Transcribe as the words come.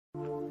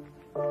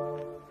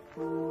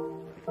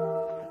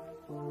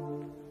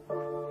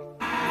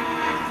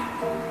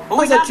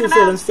What's up, True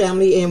Feelings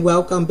family, and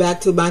welcome back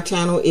to my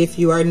channel if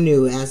you are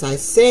new. As I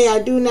say, I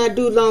do not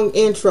do long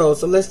intros,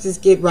 so let's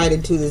just get right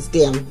into this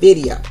damn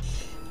video.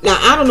 Now,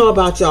 I don't know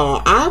about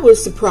y'all, I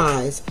was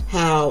surprised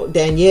how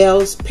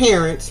Danielle's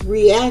parents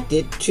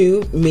reacted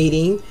to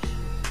meeting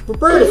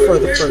Roberta for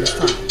the first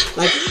time.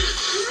 Like,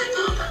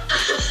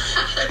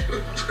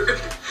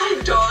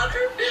 hi, daughter.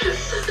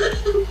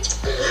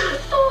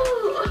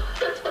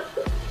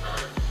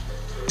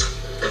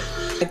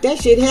 like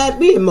that shit had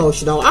me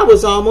emotional. I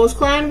was almost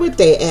crying with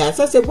their ass.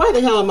 I said, why the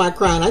hell am I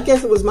crying? I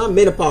guess it was my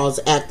menopause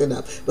acting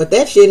up. But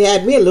that shit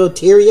had me a little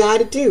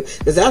teary-eyed too,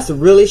 because that's the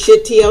really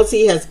shit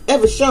TLC has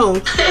ever shown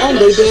on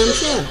their damn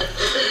channel.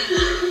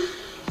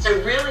 I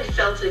really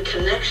felt a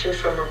connection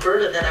from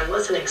Roberta that I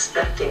wasn't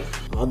expecting.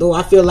 Although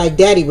I feel like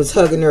Daddy was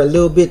hugging her a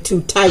little bit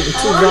too tight and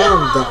too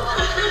long though.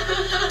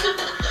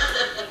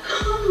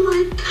 Oh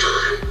my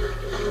God.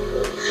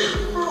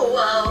 Oh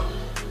wow.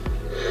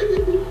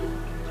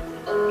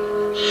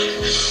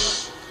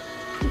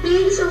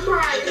 Big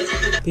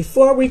surprise.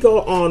 Before we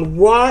go on,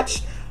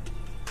 watch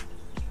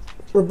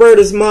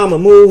Roberta's mama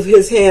move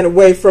his hand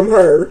away from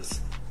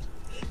hers.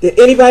 Did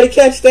anybody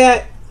catch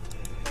that?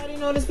 Nobody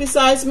noticed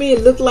besides me.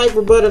 It looked like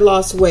Roberta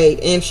lost weight,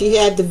 and she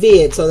had the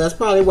vid, so that's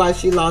probably why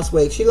she lost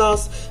weight. She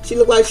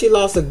looked like she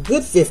lost a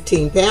good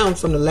 15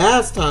 pounds from the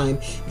last time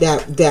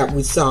that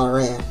we saw her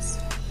ass.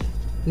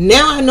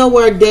 Now I know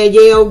where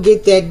Danielle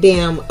get that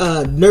damn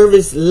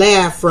nervous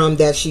laugh from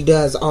that she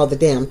does all the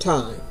damn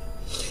time.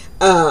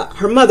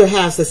 Her mother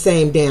has the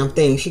same damn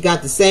thing. She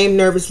got the same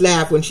nervous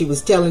laugh when she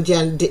was telling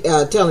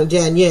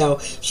Danielle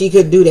she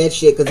couldn't do that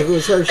shit because if it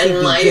was her, she'd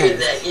be jealous.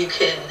 That you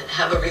can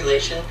have a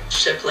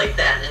relationship like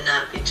that and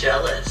not be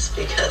jealous,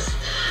 because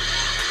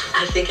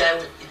I think I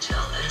would be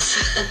jealous.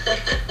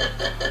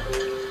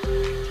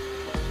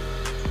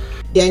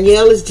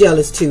 Danielle is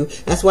jealous too.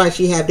 That's why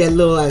she have that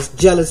little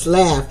jealous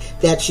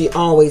laugh that she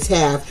always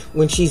have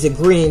when she's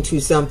agreeing to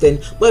something,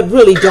 but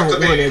really don't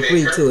want to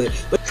agree to it.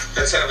 But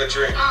let's have a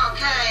drink.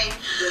 Okay,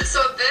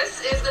 so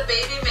this is the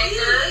baby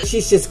maker.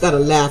 She's just gotta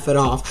laugh it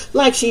off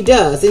like she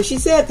does, and she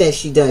said that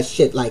she does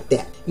shit like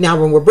that.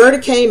 Now, when Roberta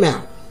came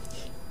out,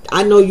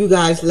 I know you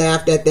guys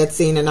laughed at that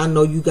scene, and I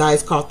know you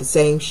guys caught the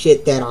same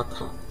shit that I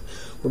caught.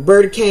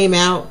 Roberta came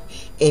out,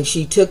 and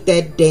she took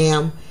that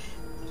damn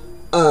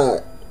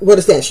what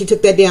is that? She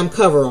took that damn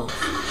cover up off.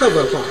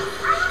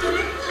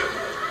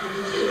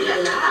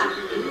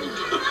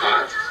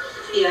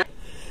 Yeah.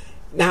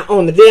 Now,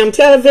 on the damn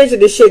television,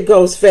 this shit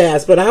goes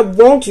fast, but I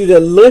want you to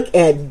look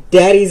at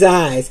Daddy's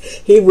eyes.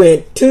 He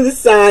went to the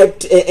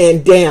side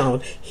and down.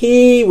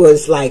 He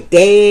was like,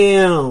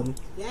 damn.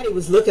 Daddy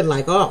was looking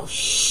like, oh,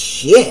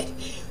 shit.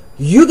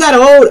 You got an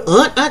old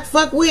aunt I'd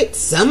fuck with?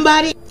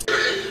 Somebody?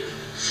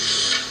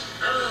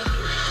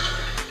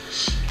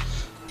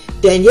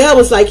 Danielle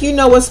was like, you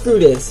know what, screw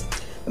this.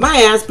 My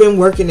ass been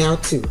working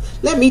out too.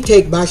 Let me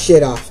take my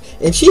shit off.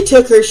 And she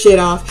took her shit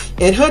off,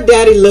 and her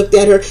daddy looked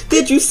at her.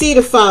 Did you see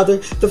the father?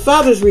 The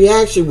father's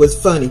reaction was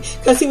funny,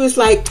 because he was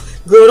like,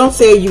 girl, don't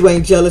say you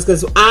ain't jealous,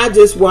 because I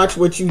just watched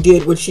what you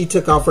did when she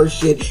took off her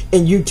shit,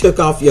 and you took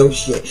off your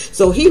shit.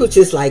 So he was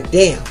just like,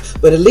 damn.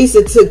 But at least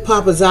it took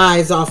Papa's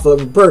eyes off of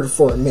Roberta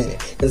for a minute,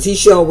 because he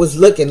sure was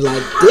looking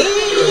like,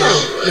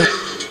 damn.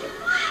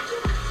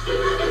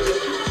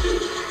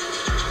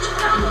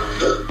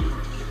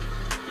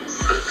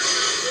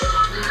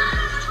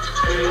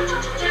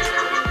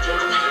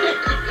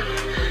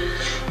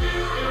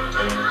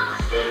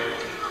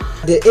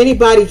 Did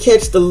anybody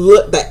catch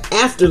the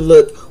after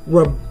look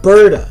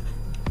Roberta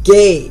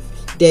gave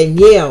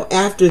Danielle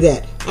after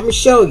that? I'm going to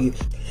show you.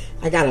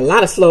 I got a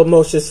lot of slow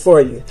motions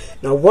for you.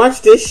 Now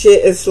watch this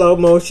shit in slow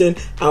motion.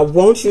 I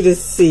want you to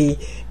see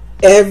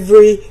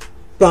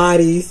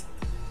everybody's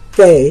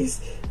face.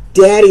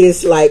 Daddy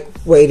is like,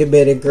 wait a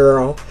minute,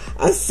 girl.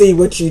 I see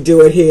what you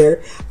doing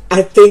here.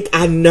 I think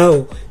I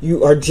know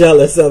you are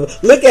jealous of him.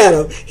 Look at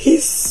him.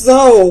 He's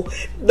so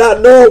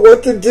not knowing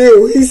what to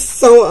do. He's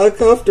so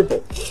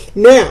uncomfortable.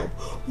 Now,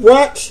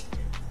 watch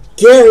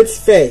Garrett's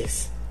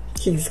face.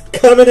 He's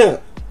coming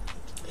up.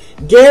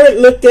 Garrett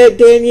looked at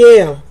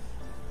Danielle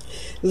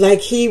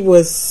like he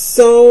was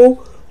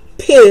so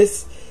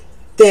pissed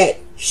that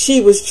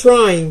she was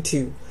trying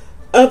to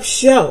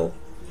upshow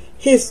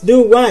his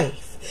new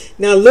wife.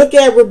 Now look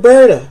at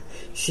Roberta.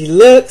 She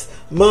looks,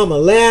 Mama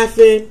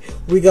laughing.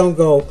 We gonna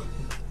go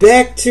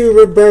back to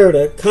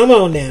Roberta. Come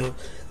on now.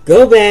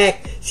 Go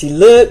back. She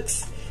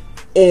looks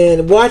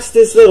and watch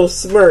this little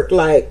smirk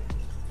like,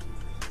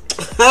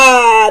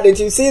 ha, did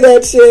you see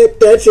that shit?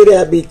 That shit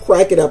had me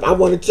cracking up. I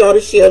wanted y'all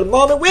to share the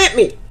moment with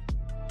me.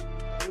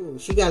 Ooh,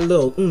 she got a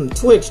little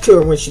twinge to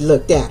her when she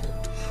looked at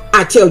her.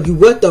 I tell you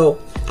what though,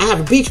 I have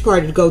a beach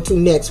party to go to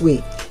next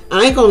week.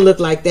 I ain't gonna look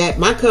like that.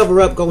 My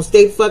cover up gonna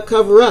stay fuck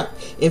cover up.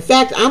 In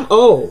fact, I'm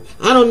old.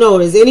 I don't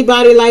know. Is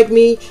anybody like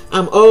me?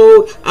 I'm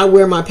old. I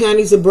wear my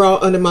panties and bra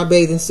under my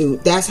bathing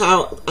suit. That's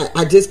how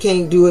I just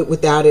can't do it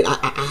without it.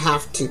 I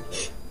have to.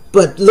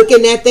 But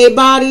looking at their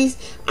bodies,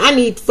 I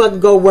need to fucking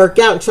go work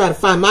out and try to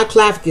find my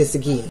clavicus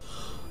again.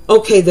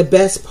 Okay, the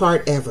best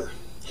part ever.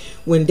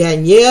 when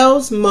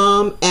Danielle's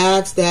mom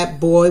asked that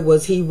boy,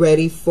 was he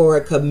ready for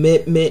a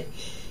commitment?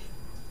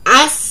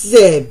 I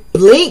said,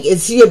 blink,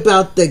 is he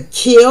about to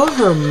kill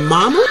her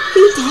mama?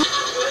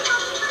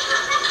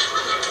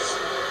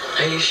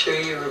 Are you sure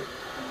you're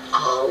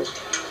all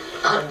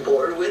on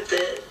board with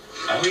it?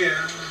 Oh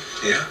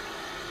yeah,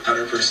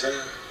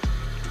 100%.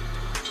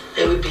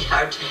 It would be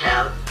hard to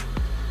have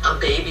a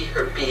baby,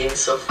 her being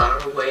so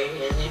far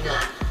away and you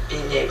not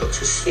being able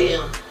to see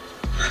him.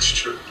 That's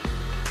true.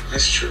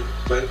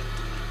 But,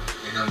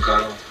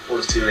 God will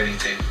work through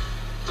anything.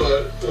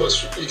 But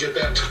once you get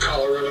back to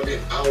Colorado,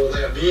 how will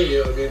that be?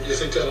 Do you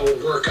think that'll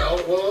work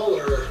out well,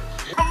 or?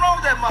 What's wrong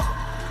with that muscle?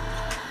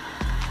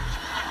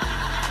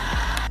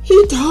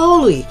 He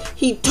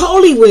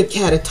totally went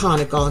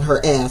catatonic on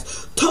her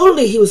ass.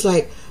 Totally, he was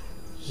like,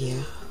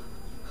 yeah,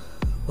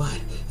 what?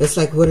 It's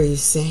like, what are you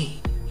saying?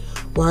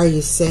 Why are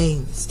you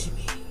saying this to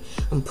me?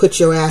 I'm gonna put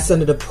your ass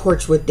under the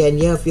porch with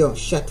Danielle if you don't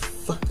shut the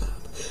fuck up.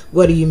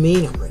 What do you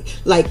mean I'm ready?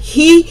 Like,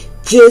 he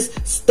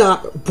just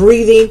stopped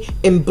breathing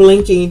and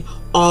blinking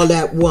all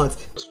at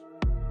once.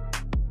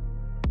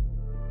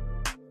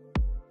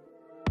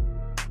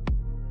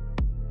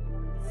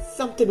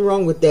 Something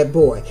wrong with that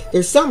boy.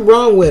 There's something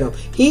wrong with him.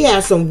 He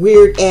has some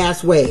weird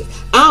ass ways.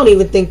 I don't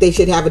even think they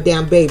should have a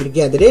damn baby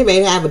together. They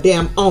may have a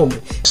damn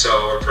omen. So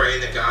we're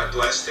praying that God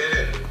blessed it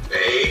and the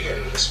egg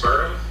and the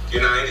sperm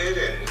united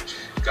and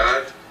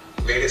God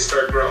made it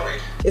start growing.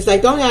 It's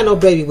like, don't have no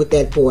baby with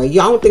that boy.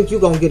 Y'all don't think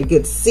you're going to get a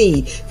good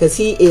seed because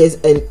he is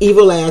an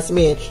evil ass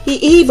man. He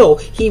evil.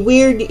 He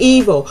weird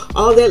evil.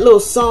 All that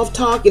little soft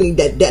talking,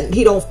 that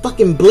he don't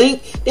fucking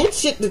blink. That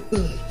shit...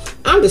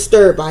 I'm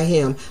disturbed by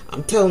him.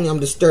 I'm telling you, I'm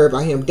disturbed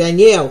by him.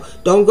 Danielle,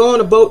 don't go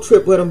on a boat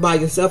trip with him by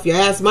yourself. Your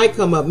ass might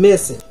come up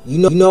missing.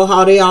 You know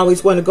how they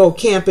always want to go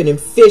camping and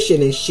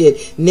fishing and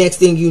shit. Next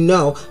thing you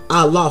know,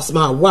 I lost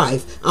my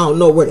wife. I don't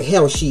know where the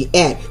hell she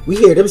at. We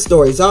hear them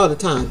stories all the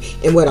time.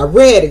 And what I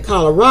read in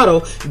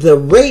Colorado, the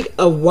rate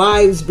of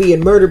wives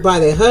being murdered by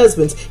their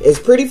husbands is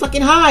pretty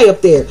fucking high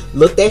up there.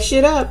 Look that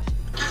shit up.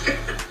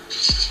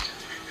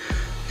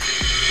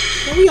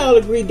 And we all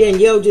agree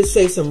Danielle just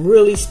say some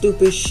really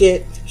stupid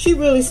shit. She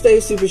really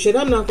stays stupid shit.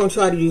 I'm not going to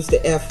try to use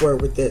the F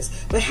word with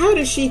this. But how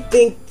does she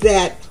think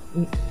that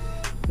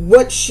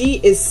what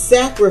she is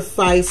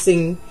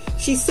sacrificing,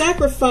 she's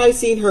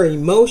sacrificing her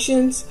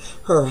emotions,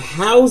 her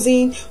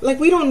housing. Like,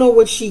 we don't know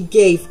what she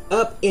gave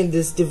up in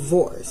this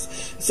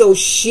divorce. So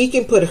she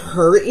can put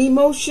her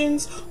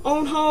emotions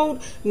on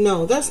hold?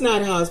 No, that's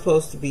not how it's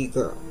supposed to be,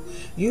 girl.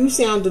 You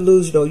sound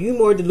delusional. You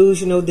more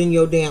delusional than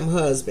your damn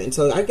husband.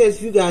 So I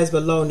guess you guys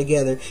belong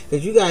together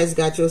because you guys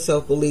got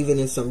yourself believing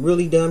in some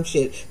really dumb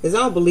shit. Because I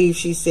don't believe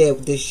she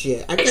said this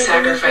shit. I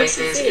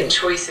sacrifices and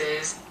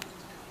choices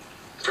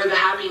for the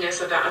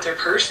happiness of that other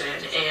person.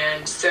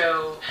 And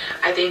so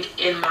I think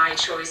in my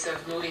choice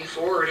of moving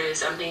forward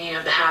is I'm thinking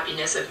of the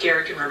happiness of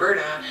Garrick and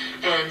Roberta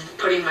and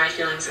putting my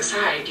feelings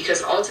aside,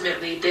 because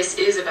ultimately this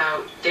is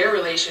about their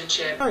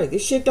relationship. All right,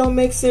 this shit don't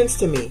make sense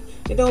to me.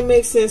 It don't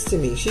make sense to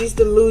me. She's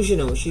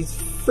delusional. She's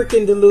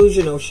freaking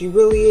delusional. She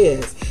really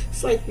is.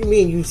 It's like, you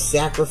mean you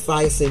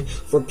sacrificing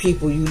for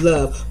people you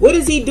love. What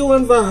is he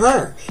doing for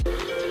her?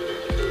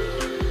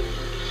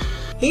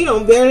 He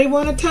don't barely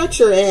want to touch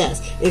her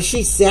ass. And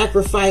she's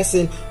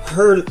sacrificing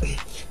her.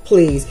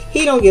 Please.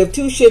 He don't give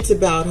two shits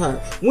about her.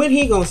 When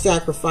he gonna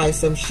sacrifice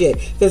some shit?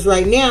 Because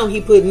right now he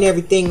putting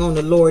everything on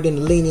the Lord and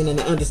the leaning and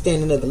the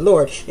understanding of the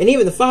Lord. And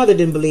even the father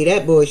didn't believe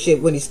that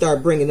bullshit when he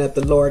started bringing up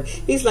the Lord.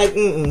 He's like,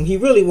 He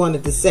really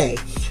wanted to say,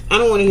 I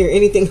don't want to hear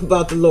anything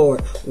about the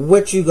Lord.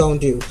 What you gonna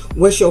do?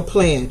 What's your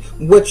plan?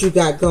 What you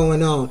got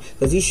going on?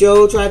 Because he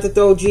sure tried to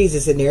throw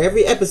Jesus in there.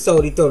 Every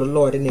episode he throw the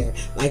Lord in there.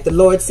 Like the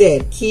Lord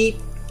said, keep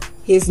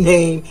his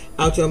name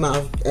out your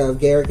mouth,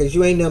 Garrett, because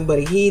you ain't nothing but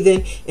a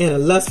heathen and a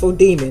lustful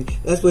demon.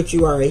 That's what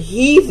you are, a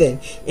heathen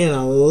and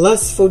a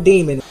lustful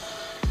demon. That's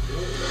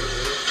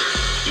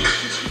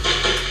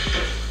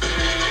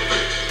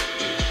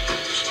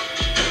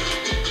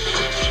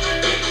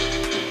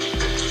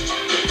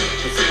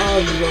all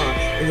you are.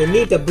 And you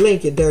need to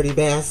blink, you dirty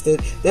bastard.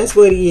 That's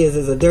what he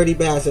is a dirty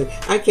bastard.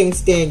 I can't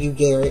stand you,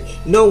 Garrett.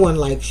 No one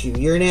likes you.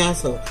 You're an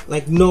asshole.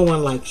 Like, no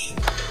one likes you.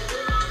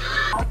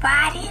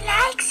 Nobody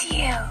likes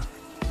you.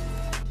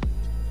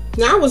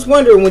 Now, I was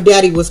wondering when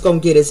Daddy was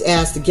going to get his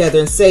ass together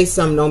and say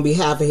something on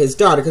behalf of his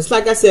daughter. Because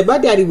like I said, my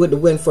daddy wouldn't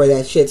have went for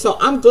that shit. So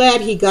I'm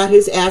glad he got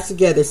his ass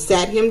together,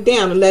 sat him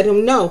down and let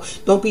him know,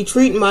 don't be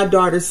treating my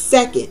daughter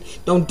second.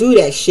 Don't do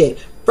that shit.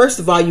 First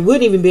of all, you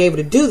wouldn't even be able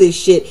to do this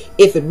shit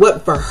if it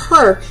wasn't for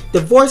her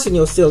divorcing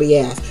your silly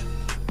ass.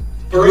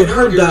 Right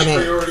now, Garrett's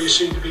priorities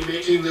seem to be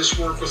making this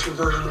work with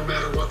Roberta no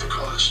matter what the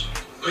cost.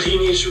 But he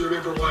needs to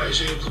remember why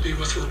he's able to be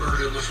with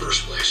Roberta in the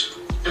first place.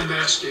 And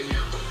that's Danielle.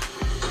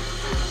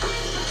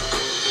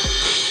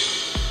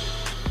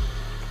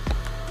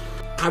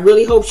 I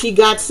really hope she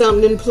got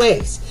something in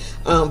place.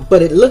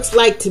 But it looks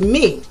like to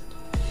me,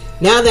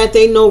 now that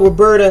they know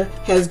Roberta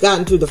has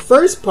gotten through the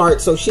first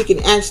part, so she can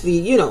actually,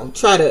 you know,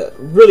 try to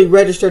really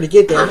register to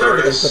get there.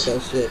 Roberta's put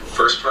that shit.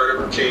 First part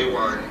of her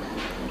K1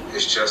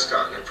 has just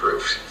gotten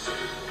approved.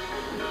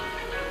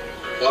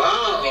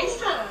 Wow.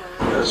 Visa.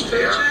 That's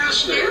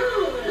fantastic.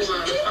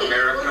 Yeah.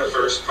 America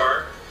first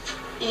part.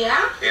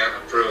 Yeah. Yeah,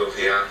 approve.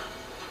 Yeah.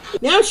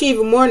 Now she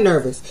even more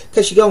nervous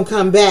because she gonna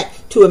come back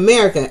to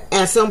America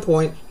at some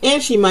point,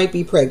 and she might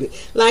be pregnant.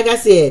 Like I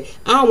said,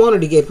 I don't want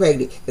her to get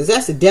pregnant because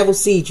that's the devil's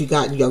seed you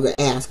got in your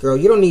ass, girl.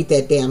 You don't need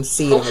that damn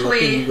seed all up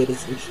in you with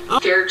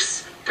it.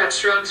 Derek's got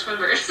strong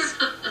swimmers.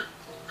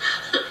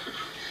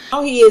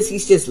 All he is,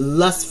 he's just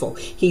lustful.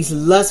 He's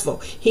lustful.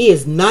 He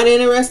is not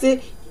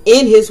interested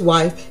in his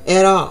wife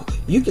at all.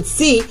 You can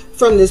see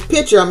from this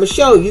picture I'm gonna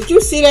show you. Did you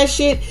see that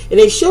shit? And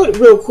they showed it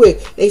real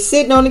quick. They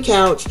sitting on the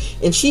couch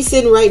and she's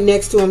sitting right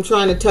next to him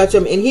trying to touch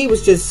him, and he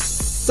was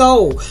just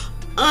so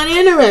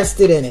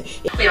uninterested in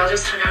it. We all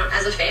just hung out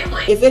as a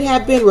family. If it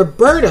had been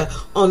Roberta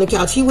on the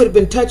couch, he would have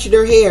been touching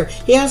her hair.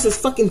 He has this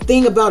fucking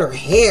thing about her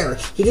hair.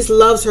 He just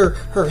loves her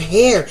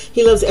hair.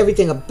 He loves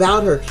everything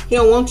about her. He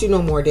don't want you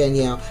no more,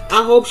 Danielle.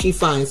 I hope she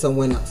finds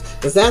someone else,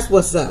 because that's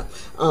what's up.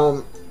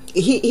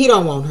 He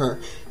don't want her.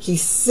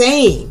 He's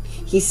saying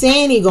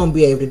he gonna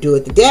be able to do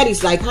it. The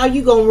daddy's like, how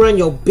you gonna run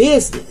your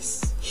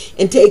business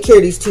and take care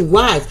of these two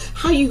wives?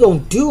 How you gonna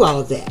do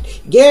all that?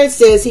 Garrett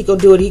says he gonna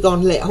do it. He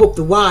gonna hope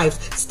the wives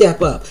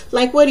step up.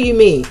 Like, what do you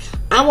mean?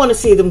 I want to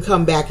see them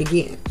come back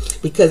again,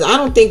 because I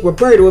don't think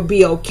Roberta would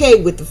be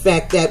okay with the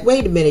fact that,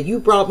 wait a minute, you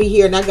brought me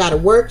here and I gotta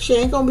work. She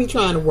ain't gonna be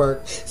trying to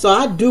work. So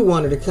I do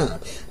want her to come.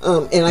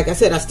 And like I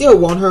said, I still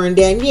want her and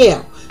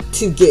Danielle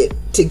to get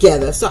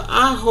together. So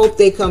I hope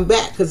they come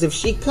back, because if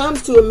she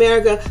comes to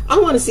America, I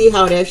want to see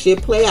how that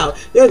shit play out.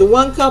 They're the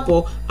one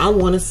couple I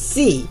want to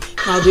see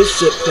how this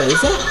shit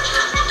plays out.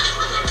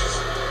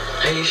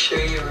 Are you sure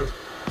you're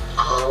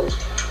all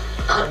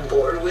on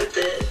board with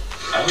it?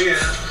 Oh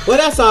yeah. Well,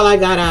 that's all I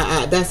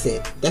got. That's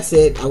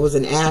it. I was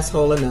an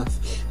asshole enough.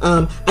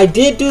 I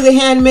did do the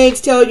Handmaid's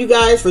Tale, you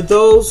guys, for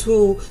those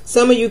who,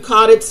 some of you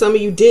caught it, some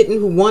of you didn't,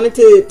 who wanted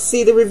to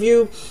see the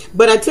review.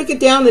 But I took it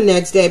down the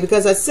next day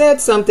because I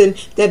said something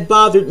that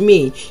bothered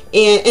me.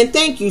 And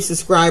thank you,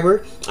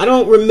 subscriber. I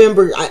don't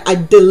remember. I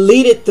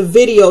deleted the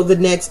video the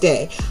next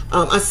day.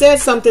 I said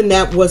something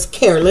that was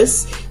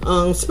careless,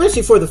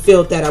 especially for the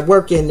field that I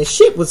work in. The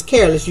shit was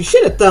careless. You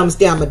should have thumbs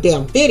down my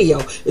damn video,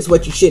 is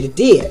what you should have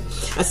did.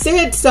 I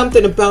said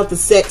something about the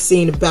sex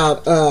scene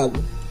about,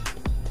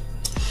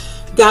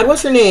 God,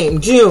 what's her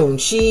name? June.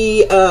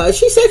 She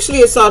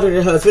sexually assaulted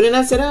her husband, and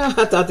I said, I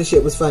thought the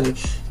shit was funny.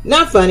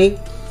 Not funny.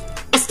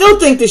 I still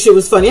think this shit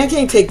was funny. I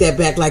can't take that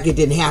back like it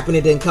didn't happen.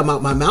 It didn't come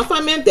out my mouth.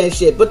 I meant that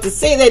shit. But to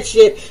say that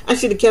shit, I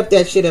should have kept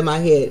that shit in my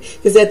head.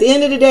 Because at the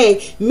end of the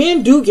day,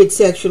 men do get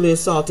sexually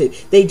assaulted.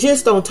 They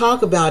just don't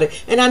talk about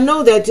it. And I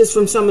know that just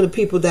from some of the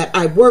people that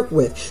I work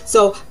with.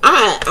 So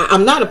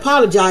I'm not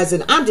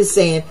apologizing. I'm just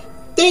saying,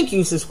 thank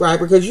you,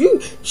 subscriber, because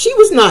she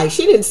was nice.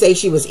 She didn't say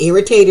she was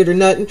irritated or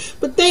nothing,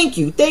 but thank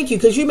you,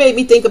 because you made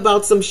me think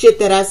about some shit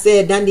that I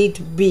said, and I need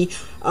to be,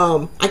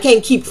 I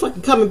can't keep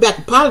fucking coming back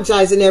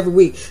apologizing every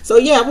week. So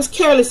yeah, I was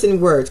careless in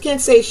words. Can't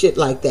say shit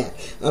like that.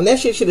 That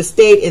shit should have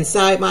stayed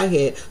inside my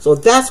head. So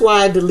that's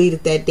why I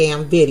deleted that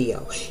damn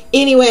video.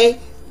 Anyway,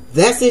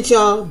 that's it,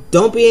 y'all.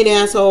 Don't be an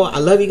asshole. I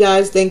love you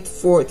guys. Thank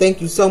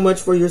you so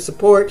much for your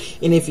support.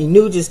 And if you're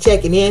new, just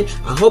checking in,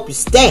 I hope you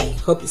stay.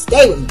 Hope you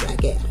stay with me,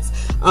 black ass.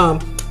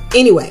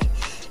 Anyway,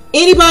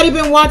 anybody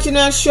been watching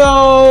that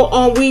show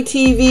on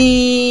WeTV?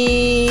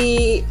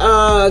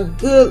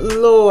 Good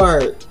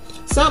Lord.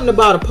 Something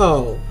about a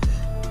pole.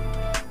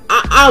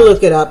 I'll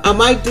look it up. I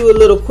might do a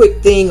little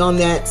quick thing on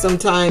that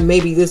sometime,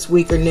 maybe this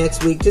week or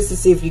next week, just to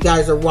see if you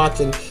guys are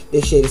watching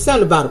this shit. It's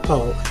something about a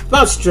pole. It's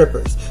about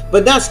strippers.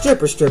 But not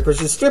strippers.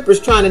 It's strippers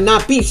trying to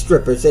not be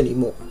strippers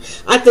anymore.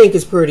 I think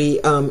it's pretty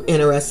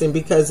interesting,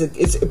 because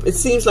it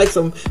seems like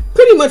some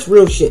pretty much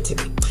real shit to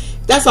me.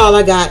 That's all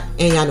I got.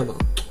 Ain't got no more.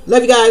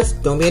 Love you guys.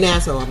 Don't be an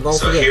asshole. I'm going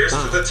to forget. So here's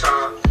to the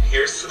top.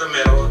 Here's to the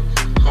middle.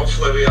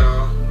 Hopefully we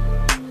all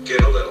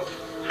get a little.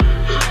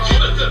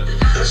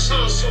 That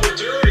sounds so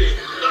dirty.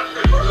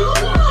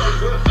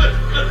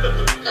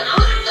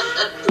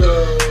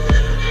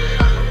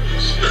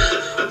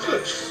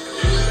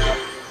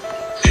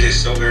 It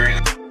is so very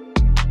nice.